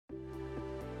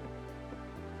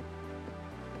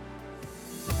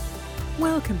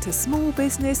Welcome to Small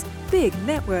Business, Big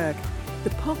Network,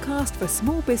 the podcast for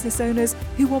small business owners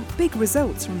who want big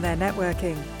results from their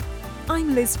networking.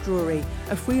 I'm Liz Drury,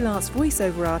 a freelance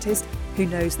voiceover artist who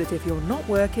knows that if you're not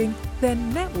working,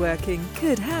 then networking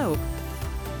could help.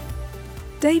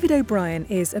 David O'Brien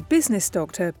is a business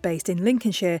doctor based in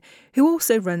Lincolnshire who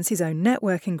also runs his own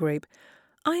networking group.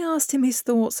 I asked him his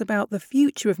thoughts about the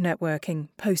future of networking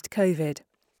post-COVID.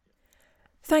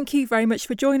 Thank you very much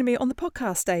for joining me on the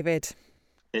podcast, David.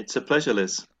 It's a pleasure,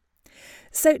 Liz.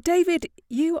 So, David,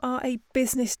 you are a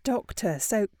business doctor.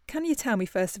 So can you tell me,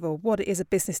 first of all, what it is a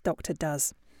business doctor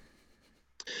does?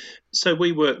 So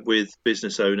we work with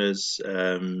business owners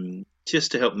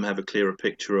just to help them have a clearer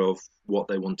picture of what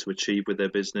they want to achieve with their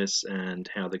business and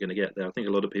how they're going to get there. I think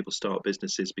a lot of people start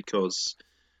businesses because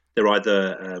they're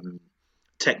either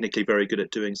technically very good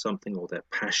at doing something or they're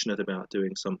passionate about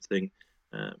doing something.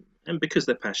 And because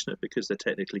they're passionate, because they're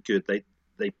technically good, they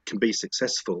can be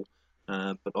successful.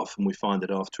 But often we find that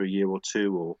after a year or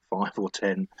two or 5 or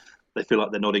 10, they feel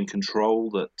like they're not in control,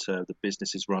 that the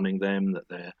business is running them, that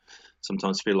they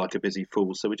sometimes feel like a busy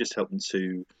fool. So we just help them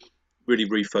to really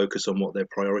refocus on what their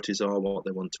priorities are, what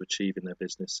they want to achieve in their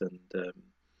business, and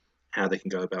how they can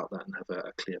go about that and have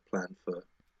a clear plan for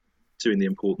doing the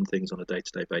important things on a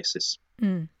day-to-day basis.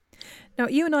 Mm. Now,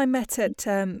 you and I met at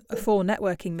a FOR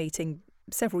networking meeting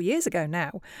several years ago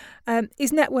now.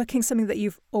 Is networking something that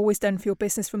you've always done for your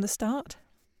business from the start?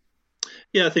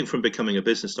 Yeah, I think from becoming a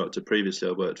business doctor previously,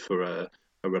 I worked for a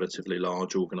relatively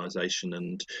large organisation,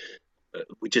 and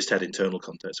we just had internal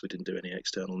contacts. We didn't do any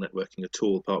external networking at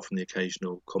all, apart from the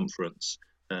occasional conference.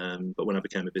 But when I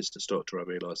became a business doctor, I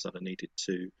realised that I needed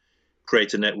to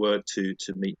create a network to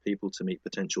meet people, to meet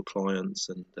potential clients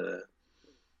and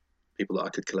people that I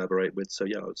could collaborate with. So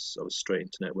yeah, I was straight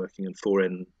into networking, and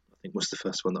FOREN, I think, was the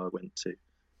first one that I went to.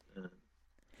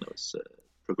 I was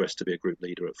progressed to be a group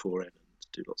leader at FOREN and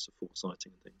do lots of foresighting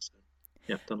and things. So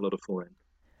yeah, I've done a lot of FOREN.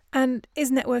 And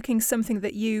is networking something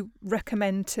that you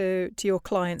recommend to your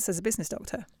clients as a business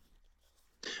doctor?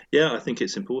 Yeah, I think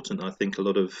it's important. I think a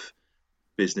lot of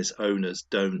business owners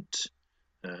don't.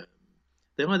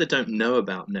 They either don't know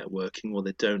about networking, or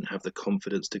they don't have the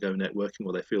confidence to go networking,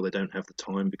 or they feel they don't have the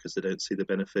time because they don't see the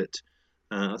benefit.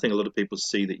 I think a lot of people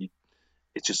see that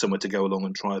it's just somewhere to go along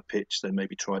and try a pitch. They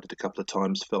maybe tried it a couple of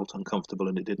times, felt uncomfortable,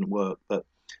 and it didn't work. But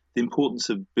the importance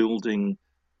of building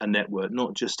a network,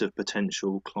 not just of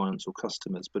potential clients or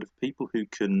customers, but of people who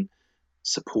can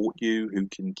support you, who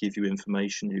can give you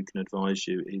information, who can advise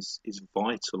you, is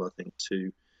vital, I think,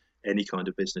 to any kind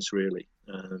of business, really.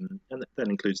 And that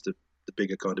includes the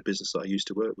bigger kind of business that I used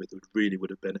to work with, that really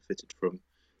would have benefited from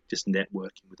just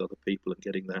networking with other people and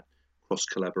getting that cross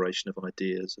collaboration of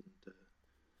ideas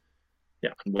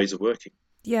and ways of working.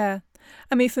 Yeah.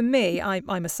 I mean, for me,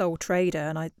 I'm a sole trader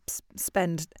and I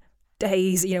spend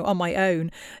days, on my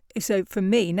own. So for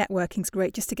me, networking's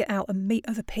great just to get out and meet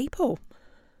other people.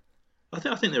 I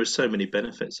think there are so many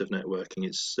benefits of networking.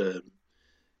 It's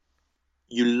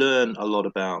you learn a lot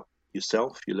about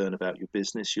yourself, you learn about your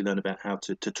business, you learn about how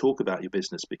to talk about your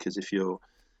business, because if you're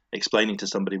explaining to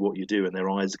somebody what you do and their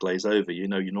eyes glaze over, you've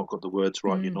not got the words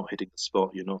right, You're not hitting the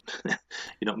spot, you're not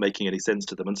making any sense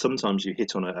to them. And sometimes you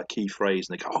hit on a key phrase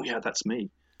and they go, oh yeah, that's me.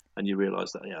 And you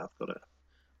realise that, yeah,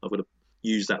 I've got to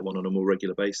use that one on a more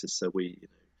regular basis. So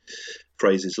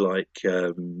phrases like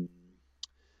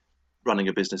running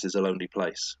a business is a lonely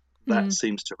place. That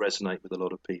seems to resonate with a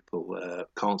lot of people.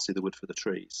 Can't see the wood for the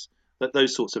trees.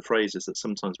 Those sorts of phrases that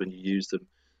sometimes when you use them,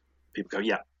 people go,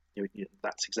 yeah,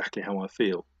 that's exactly how I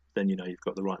feel. Then you've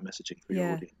got the right messaging for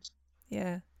your audience.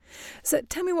 Yeah. So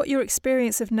tell me what your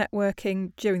experience of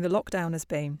networking during the lockdown has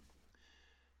been.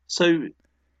 So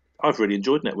I've really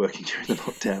enjoyed networking during the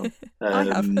lockdown. I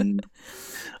have.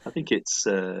 I think it's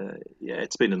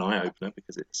been an eye-opener,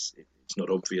 because it's not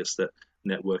obvious that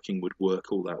networking would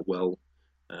work all that well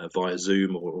via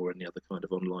Zoom or any other kind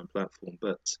of online platform.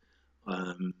 But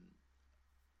I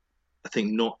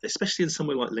think not, especially in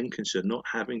somewhere like Lincolnshire, not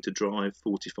having to drive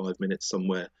 45 minutes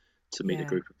somewhere to meet a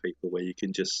group of people, where you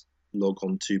can just log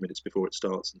on 2 minutes before it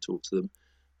starts and talk to them,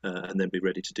 and then be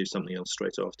ready to do something else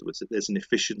straight afterwards. There's an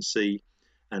efficiency,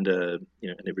 and and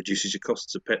it reduces your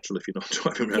costs of petrol if you're not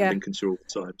driving around Lincolnshire all the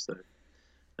time. So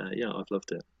I've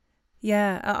loved it.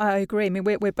 Yeah, I agree. I mean,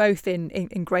 we're both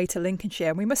in Greater Lincolnshire,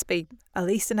 and we must be at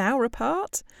least an hour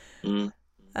apart.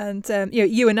 And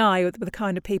you and I were the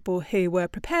kind of people who were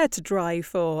prepared to drive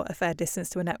for a fair distance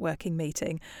to a networking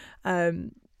meeting,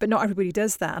 but not everybody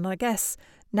does that. And I guess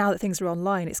now that things are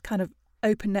online, it's kind of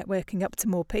open networking up to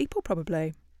more people,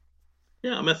 probably.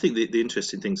 Yeah, I mean, I think the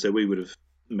interesting thing. So we would have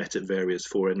met at various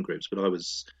FOREN groups, but I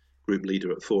was group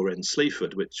leader at Four Ends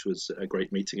Sleaford, which was a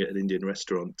great meeting at an Indian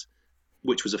restaurant,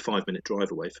 which was a 5-minute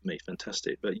drive away for me.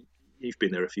 Fantastic. But you've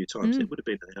been there a few times. It would have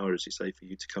been an hour, as you say, for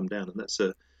you to come down. And that's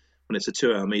when it's a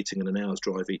 2-hour meeting and an hour's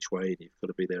drive each way, and you've got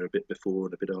to be there a bit before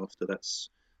and a bit after. That's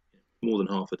more than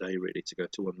half a day, really, to go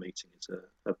to one meeting. It's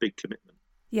a big commitment.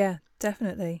 Yeah,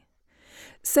 definitely.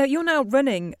 So you're now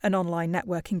running an online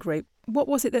networking group. What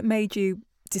was it that made you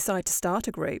decide to start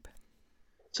a group?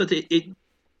 So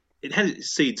it had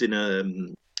its seeds in a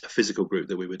physical group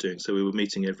that we were doing. So we were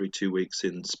meeting every 2 weeks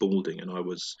in Spalding, and I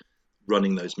was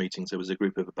running those meetings. There was a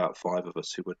group of about 5 of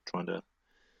us who were trying to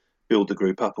build the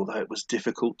group up, although it was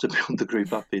difficult to build the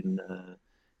group up in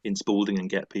Spalding and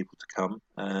get people to come.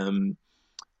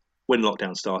 When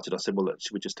lockdown started, I said, well,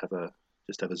 should we just have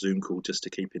a Zoom call just to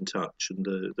keep in touch? And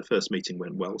the first meeting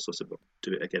went well, so I said, well,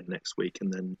 do it again next week.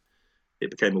 And then it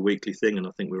became a weekly thing, and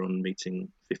I think we're on meeting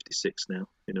 56 now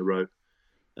in a row.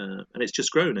 And it's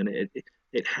just grown, and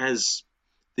it has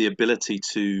the ability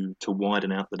to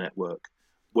widen out the network.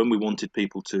 When we wanted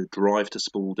people to drive to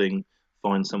Spalding,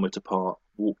 find somewhere to park,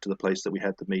 walk to the place that we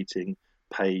had the meeting,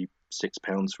 pay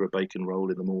 £6 for a bacon roll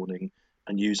in the morning,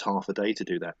 and use half a day to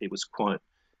do that, it was quite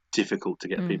difficult to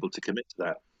get people to commit to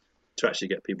that. To actually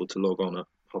get people to log on at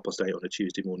 8:30 on a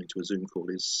Tuesday morning to a Zoom call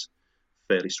is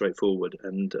fairly straightforward,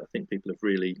 and I think people have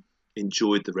really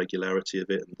enjoyed the regularity of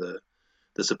it and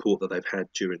the support that they've had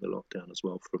during the lockdown as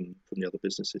well from the other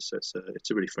businesses. So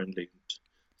it's a really friendly and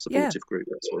supportive group.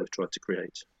 That's what we've tried to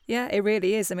create. Yeah, it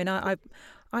really is. I mean,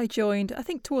 I joined, I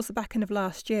think, towards the back end of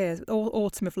last year, or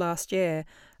autumn of last year,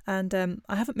 and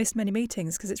I haven't missed many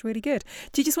meetings because it's really good.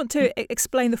 Do you just want to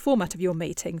explain the format of your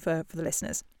meeting for the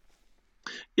listeners?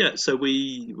 Yeah, so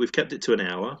we've kept it to an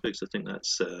hour because I think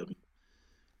that's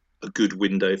a good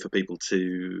window for people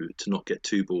to not get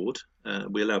too bored.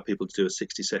 We allow people to do a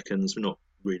 60 seconds. We're not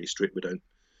really strict. We don't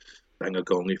bang a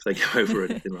gong if they go over or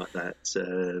anything like that.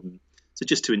 So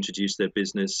just to introduce their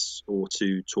business or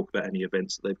to talk about any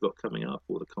events that they've got coming up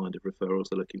or the kind of referrals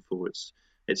they're looking for. It's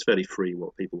fairly free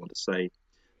what people want to say.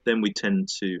 Then we tend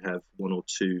to have 1 or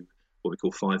 2 what we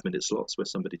call 5-minute slots where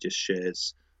somebody just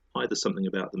shares either something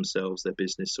about themselves, their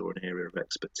business, or an area of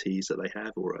expertise that they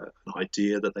have, or an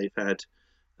idea that they've had.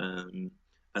 And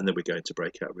then we go into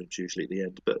breakout rooms usually at the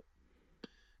end. But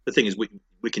the thing is,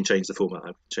 we can change the format. I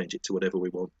can change it to whatever we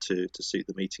want to suit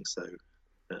the meeting. So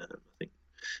I think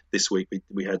this week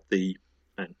we had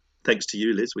and thanks to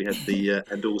you, Liz, we had the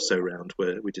and also round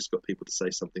where we just got people to say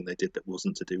something they did that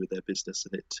wasn't to do with their business,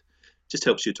 and it just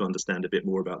helps you to understand a bit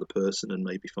more about the person and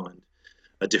maybe find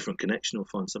a different connection or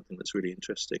find something that's really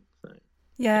interesting. So,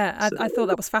 yeah, I thought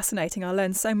that was fascinating. I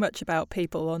learned so much about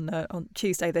people on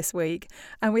Tuesday this week,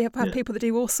 and we have had people that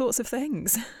do all sorts of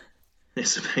things.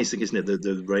 It's amazing, isn't it?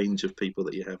 The range of people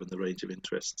that you have and the range of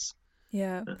interests.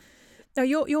 Yeah. Now,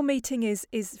 your meeting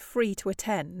is free to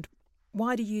attend.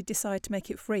 Why do you decide to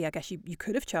make it free? I guess you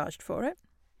could have charged for it.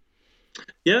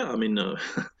 Yeah, I mean, I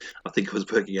think I was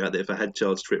working out that if I had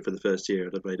charged for it for the first year,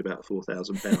 I'd have made about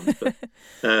 £4,000.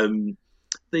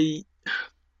 But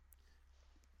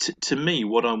to me,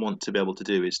 what I want to be able to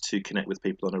do is to connect with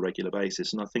people on a regular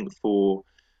basis. And I think for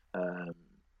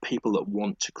people that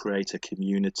want to create a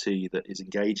community that is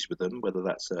engaged with them, whether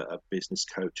that's a business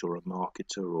coach or a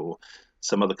marketer or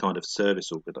some other kind of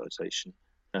service organisation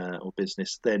or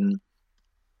business, then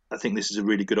I think this is a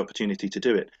really good opportunity to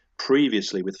do it.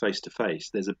 Previously, with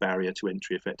face-to-face, there's a barrier to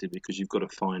entry effectively because you've got to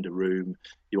find a room.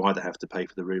 You either have to pay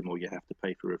for the room or you have to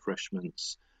pay for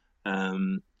refreshments.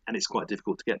 And it's quite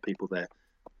difficult to get people there.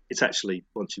 It's actually,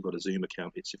 once you've got a Zoom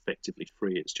account, it's effectively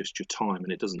free. It's just your time,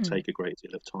 and it doesn't take a great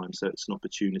deal of time. So it's an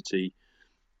opportunity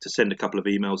to send a couple of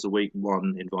emails a week,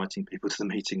 one inviting people to the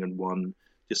meeting and one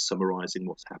just summarising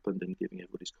what's happened and giving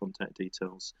everybody's contact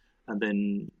details, and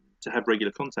then to have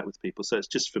regular contact with people. So it's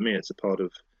just, for me, it's a part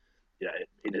of,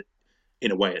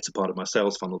 in a way, it's a part of my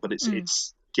sales funnel, but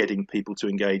it's getting people to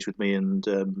engage with me, and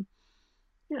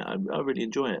I really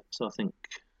enjoy it. So I think,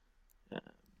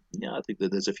 I think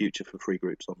that there's a future for free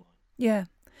groups online. Yeah.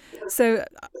 So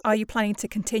are you planning to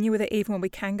continue with it even when we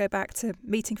can go back to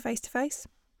meeting face to face?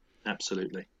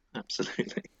 Absolutely.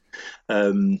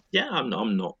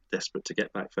 I'm not desperate to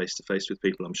get back face to face with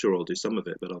people. I'm sure I'll do some of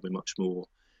it, but I'll be much more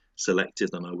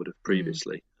selective than I would have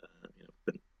previously.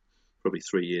 Been probably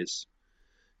 3 years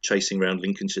chasing around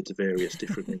Lincolnshire to various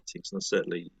different meetings, and I'll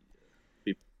certainly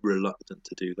be reluctant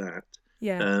to do that.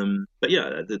 Yeah. But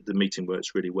the meeting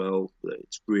works really well.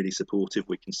 It's really supportive.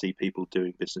 We can see people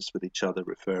doing business with each other,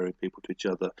 referring people to each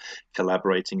other,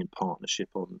 collaborating in partnership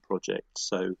on projects.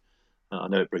 So I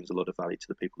know it brings a lot of value to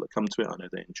the people that come to it. I know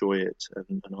they enjoy it,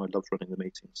 and I love running the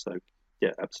meetings. So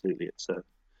yeah, absolutely,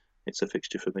 it's a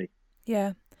fixture for me.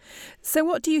 Yeah. So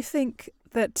what do you think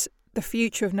that the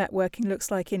future of networking looks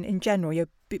like in general,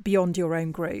 beyond your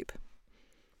own group?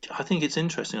 I think it's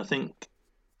interesting. I think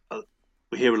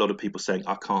we hear a lot of people saying,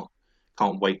 "I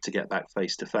can't wait to get back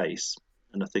face to face,"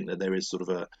 and I think that there is sort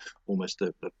of almost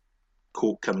a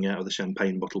cork coming out of the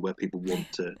champagne bottle where people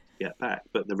want to get back.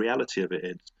 But the reality of it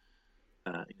is,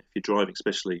 if you're driving,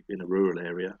 especially in a rural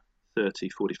area, 30,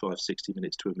 45, 60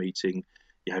 minutes to a meeting,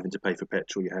 you're having to pay for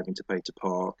petrol, you're having to pay to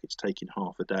park, it's taking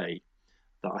half a day.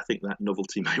 That I think that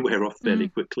novelty may wear off fairly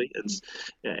quickly, and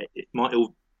it might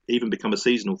even become a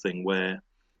seasonal thing where,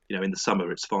 in the summer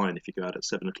it's fine if you go out at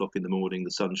 7 o'clock in the morning, the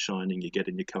sun's shining, you get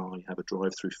in your car, you have a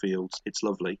drive through fields, it's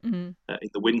lovely. In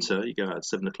the winter, you go out at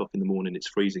 7 o'clock in the morning, it's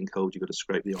freezing cold, you've got to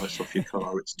scrape the ice off your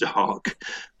car, it's dark,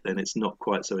 then it's not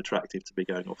quite so attractive to be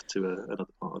going off to another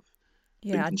part of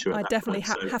Lincolnshire. I definitely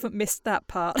haven't missed that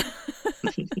part.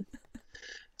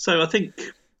 So I think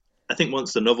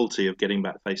once the novelty of getting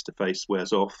back face to face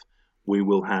wears off, we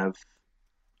will have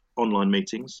online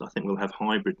meetings. I think we'll have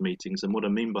hybrid meetings, and what I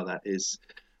mean by that is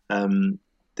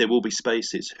there will be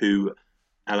spaces who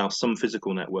allow some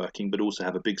physical networking, but also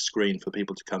have a big screen for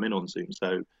people to come in on Zoom.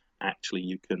 So actually,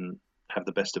 you can have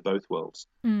the best of both worlds.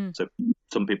 So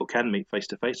some people can meet face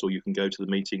to face, or you can go to the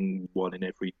meeting one in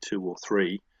every 2 or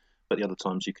 3. But the other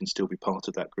times you can still be part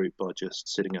of that group by just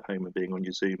sitting at home and being on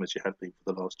your Zoom as you have been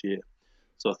for the last year.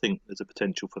 So I think there's a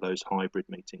potential for those hybrid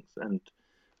meetings. And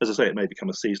as I say, it may become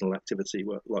a seasonal activity,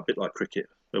 a bit like cricket,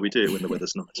 where we do it when the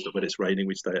weather's nice, but when it's raining,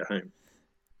 we stay at home.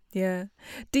 Yeah.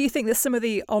 Do you think that some of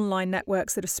the online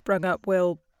networks that have sprung up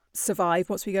will survive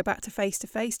once we go back to face? Do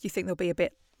you think there'll be a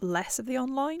bit less of the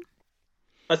online?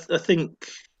 I think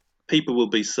people will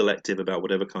be selective about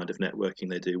whatever kind of networking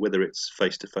they do, whether it's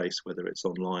face-to-face, whether it's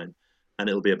online, and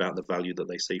it'll be about the value that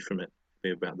they see from it.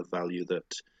 It'll be about the value that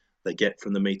they get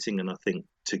from the meeting, and I think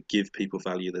to give people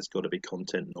value, there's got to be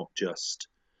content, not just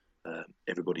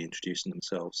everybody introducing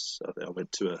themselves. I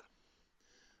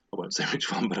won't say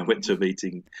which one, but I went to a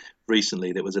meeting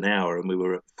recently that was an hour, and we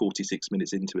were at 46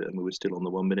 minutes into it, and we were still on the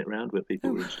 1 minute round where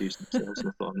people were introducing themselves, and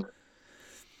I thought,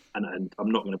 and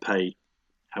I'm not going to pay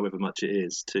however much it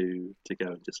is to go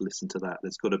and just listen to that.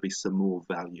 There's got to be some more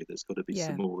value. There's got to be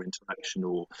some more interaction,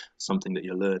 or something that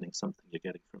you're learning, something you're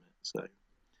getting from it. So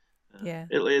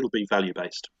it'll be value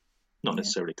based, not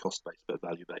necessarily cost based, but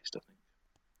value based, I think.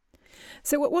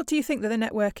 So what do you think that the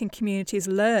networking community has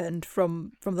learned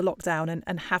from the lockdown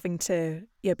and having to,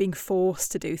 being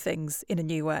forced to do things in a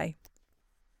new way?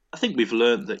 I think we've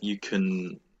learned that you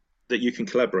can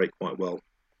collaborate quite well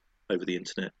over the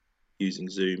internet, using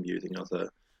Zoom, using other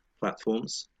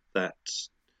platforms, that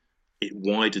it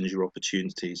widens your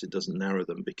opportunities, it doesn't narrow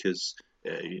them, because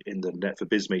in the Net for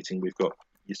Biz meeting, we've got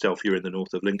yourself, you're in the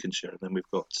north of Lincolnshire, and then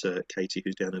we've got Katie,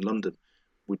 who's down in London.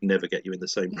 Would never get you in the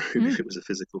same room if it was a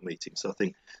physical meeting. So I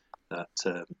think that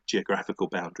geographical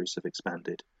boundaries have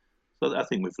expanded. So I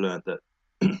think we've learned that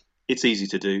it's easy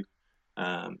to do.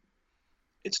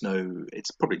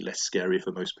 It's probably less scary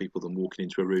for most people than walking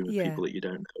into a room with people that you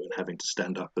don't know and having to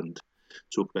stand up and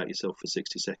talk about yourself for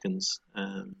 60 seconds.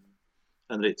 And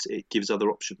it gives other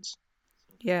options.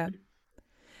 Yeah.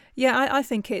 Yeah, I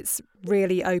think it's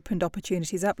really opened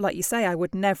opportunities up. Like you say, I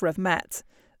would never have met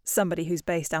somebody who's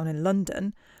based down in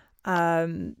London. I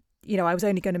was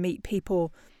only going to meet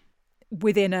people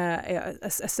within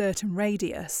a certain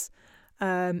radius.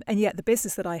 And yet the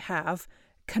business that I have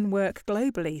can work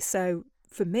globally. So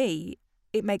for me,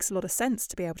 it makes a lot of sense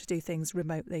to be able to do things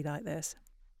remotely like this.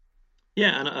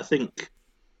 Yeah, and I think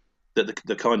that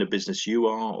the kind of business you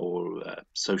are, or a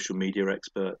social media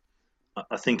expert,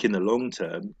 I think in the long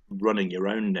term, running your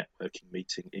own networking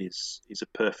meeting is a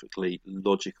perfectly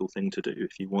logical thing to do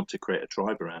if you want to create a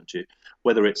tribe around you,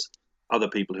 whether it's other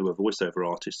people who are voiceover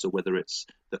artists or whether it's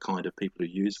the kind of people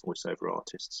who use voiceover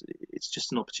artists. It's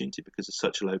just an opportunity, because it's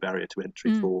such a low barrier to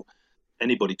entry for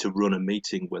anybody to run a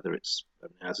meeting, whether it's,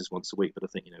 as is once a week, but I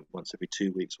think, once every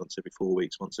 2 weeks, once every 4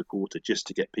 weeks, once a quarter, just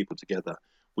to get people together.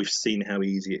 We've seen how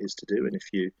easy it is to do, and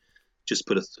if you just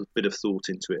put a bit of thought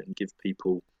into it and give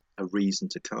people a reason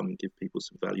to come and give people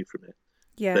some value from it,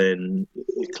 then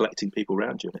you're collecting people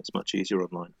around you, and it's much easier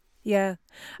online. Yeah.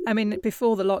 I mean,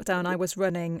 before the lockdown, I was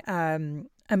running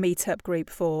a meetup group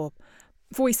for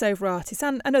voiceover artists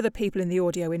and other people in the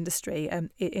audio industry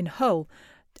in Hull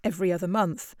every other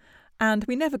month. And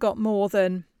we never got more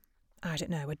than,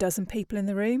 a dozen people in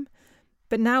the room.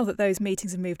 But now that those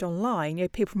meetings have moved online,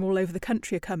 people from all over the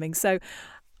country are coming. So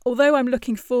although I'm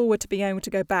looking forward to being able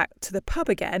to go back to the pub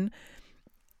again,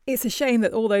 it's a shame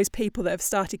that all those people that have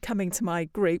started coming to my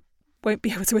group won't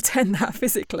be able to attend that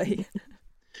physically.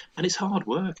 And it's hard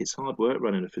work. It's hard work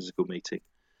running a physical meeting.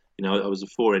 I was a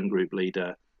 4N group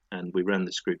leader and we ran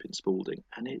this group in Spalding,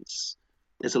 and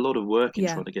there's a lot of work in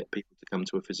trying to get people to come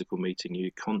to a physical meeting.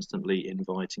 You're constantly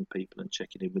inviting people and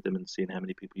checking in with them and seeing how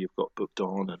many people you've got booked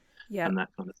on and that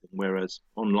kind of thing. Whereas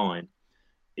online,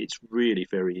 it's really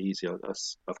very easy.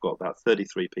 I've got about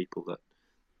 33 people that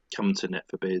come to Net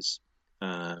for Biz.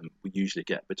 We usually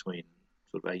get between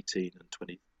sort of 18 and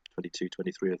 20, 22,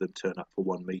 23 of them turn up for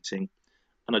one meeting,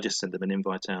 and I just send them an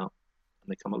invite out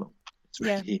and they come along. It's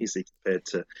really easy compared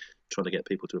to trying to get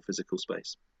people to a physical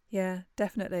space. Yeah,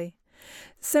 definitely.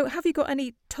 So have you got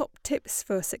any top tips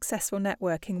for successful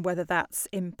networking, whether that's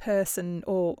in person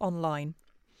or online?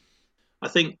 I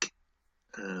think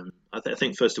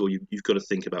first of all, you've got to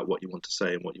think about what you want to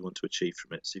say and what you want to achieve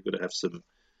from it. So you've got to have some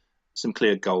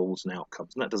clear goals and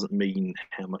outcomes. And that doesn't mean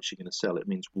how much you're going to sell. It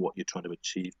means what you're trying to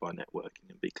achieve by networking,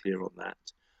 and be clear on that.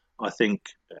 I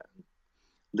think,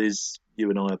 Liz, you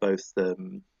and I are both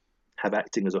have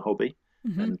acting as a hobby.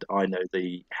 Mm-hmm. And I know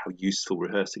how useful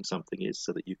rehearsing something is,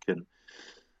 so that you can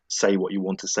say what you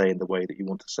want to say in the way that you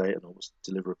want to say it and always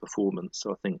deliver a performance.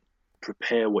 So I think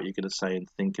prepare what you're going to say and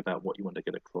think about what you want to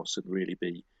get across, and really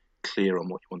be clear on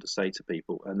what you want to say to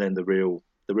people. And then the real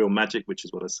magic, which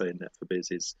is what I say in Net for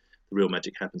Biz, is the real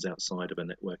magic happens outside of a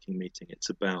networking meeting. It's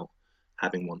about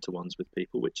having one-to-ones with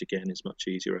people, which again is much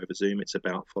easier over Zoom. It's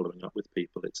about following up with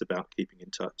people. It's about keeping in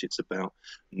touch. It's about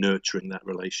nurturing that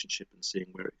relationship and seeing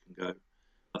where it can go.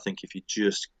 I think if you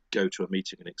just go to a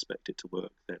meeting and expect it to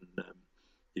work, then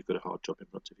you've got a hard job in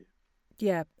front of you.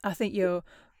 Yeah, I think you're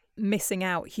missing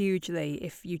out hugely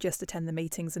if you just attend the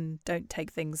meetings and don't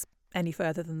take things any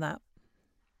further than that.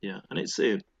 Yeah, and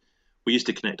we used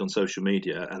to connect on social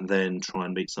media and then try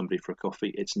and meet somebody for a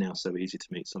coffee. It's now so easy to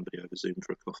meet somebody over Zoom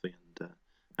for a coffee and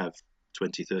have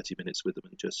 20, 30 minutes with them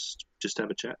and just have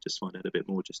a chat, just find out a bit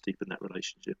more, just deepen that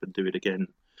relationship, and do it again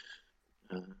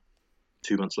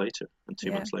 2 months later and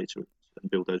 2 months later, and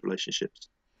build those relationships.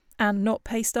 And not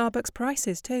pay Starbucks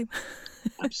prices too.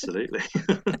 Absolutely.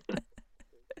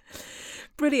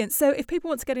 Brilliant. So if people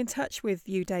want to get in touch with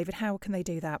you, David, how can they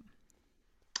do that?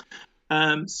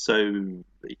 So you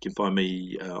can find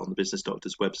me on the Business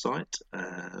Doctors website.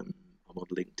 I'm on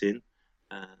LinkedIn.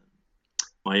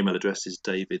 My email address is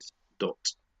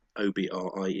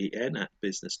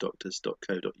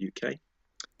david.obrien@businessdoctors.co.uk.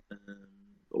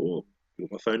 Or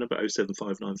my phone number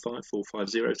 07595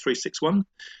 450 361.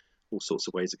 All sorts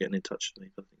of ways of getting in touch with me.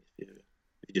 I think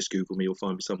if you just Google me, you'll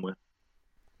find me somewhere.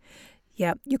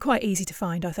 Yeah, you're quite easy to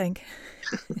find, I think.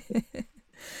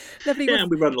 Lovely. Yeah, and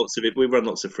we run lots of it. We run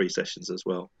lots of free sessions as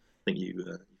well. I think you've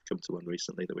come to one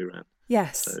recently that we ran.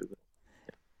 Yes. So,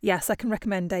 yes, I can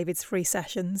recommend David's free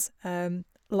sessions.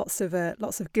 Lots of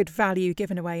good value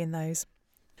given away in those.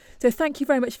 So thank you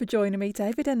very much for joining me,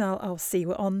 David, and I'll see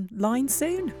you online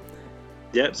soon.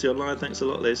 Yep, see you online. Thanks a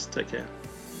lot, Liz. Take care.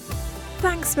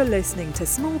 Thanks for listening to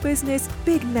Small Business,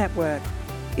 Big Network.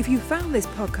 If you found this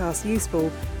podcast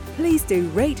useful, please do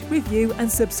rate, review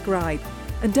and subscribe.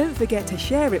 And don't forget to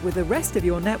share it with the rest of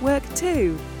your network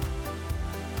too.